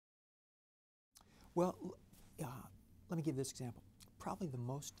Well, let me give this example. Probably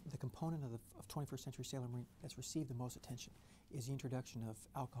the component of 21st century sailor marine that's received the most attention is the introduction of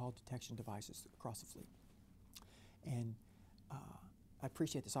alcohol detection devices across the fleet. And I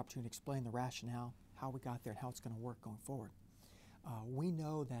appreciate this opportunity to explain the rationale, how we got there, and how it's going to work going forward. We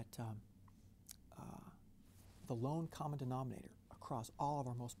know that the lone common denominator across all of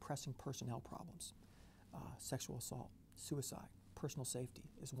our most pressing personnel problems, sexual assault, suicide, personal safety,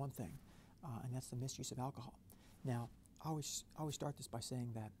 is one thing, and that's the misuse of alcohol. Now, I always start this by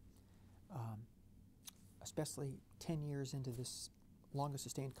saying that, especially 10 years into this longest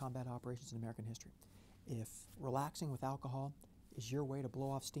sustained combat operations in American history, if relaxing with alcohol is your way to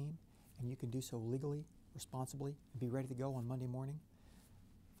blow off steam, and you can do so legally, responsibly, and be ready to go on Monday morning,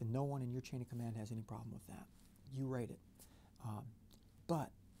 then no one in your chain of command has any problem with that. You rate it.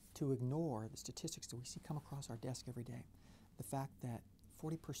 But to ignore the statistics that we see come across our desk every day, the fact that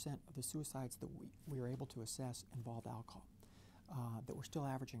 40% of the suicides that we are able to assess involved alcohol, that we're still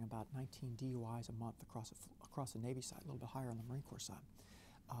averaging about 19 DUIs a month across the Navy side, a little bit higher on the Marine Corps side,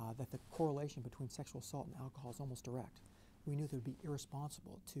 that the correlation between sexual assault and alcohol is almost direct. We knew that it would be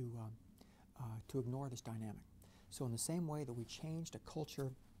irresponsible to ignore this dynamic. So in the same way that we changed a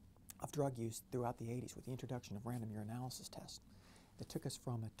culture of drug use throughout the 80s with the introduction of random urinalysis tests that took us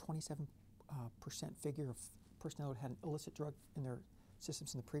from a 27% figure of personnel that had an illicit drug in their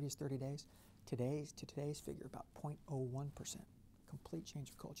systems in the previous 30 days, to today's figure, about 0.01%. Complete change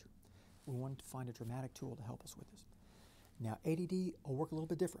of culture. We wanted to find a dramatic tool to help us with this. Now, ADD will work a little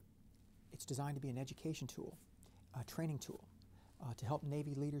bit different. It's designed to be an education tool, a training tool, to help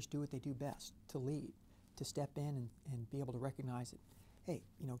Navy leaders do what they do best, to lead, to step in and be able to recognize that, hey,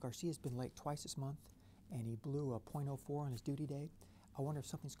 you know, Garcia's been late twice this month, and he blew a .04 on his duty day. I wonder if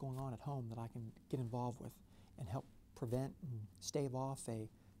something's going on at home that I can get involved with and help prevent and stave off a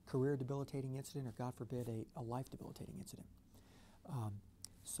career debilitating incident, or God forbid, a life debilitating incident.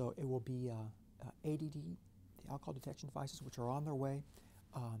 So it will be ADD, the alcohol detection devices, which are on their way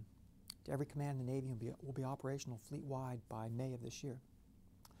to every command in the Navy, and will be operational fleet-wide by May of this year.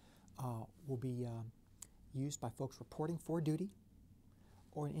 Will be used by folks reporting for duty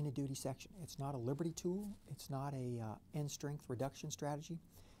or in a duty section. It's not a liberty tool. It's not a end strength reduction strategy.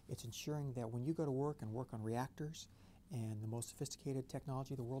 It's ensuring that when you go to work and work on reactors and the most sophisticated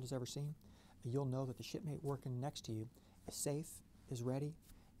technology the world has ever seen, you'll know that the shipmate working next to you is safe, is ready,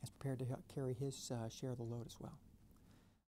 and is prepared to carry his share of the load as well.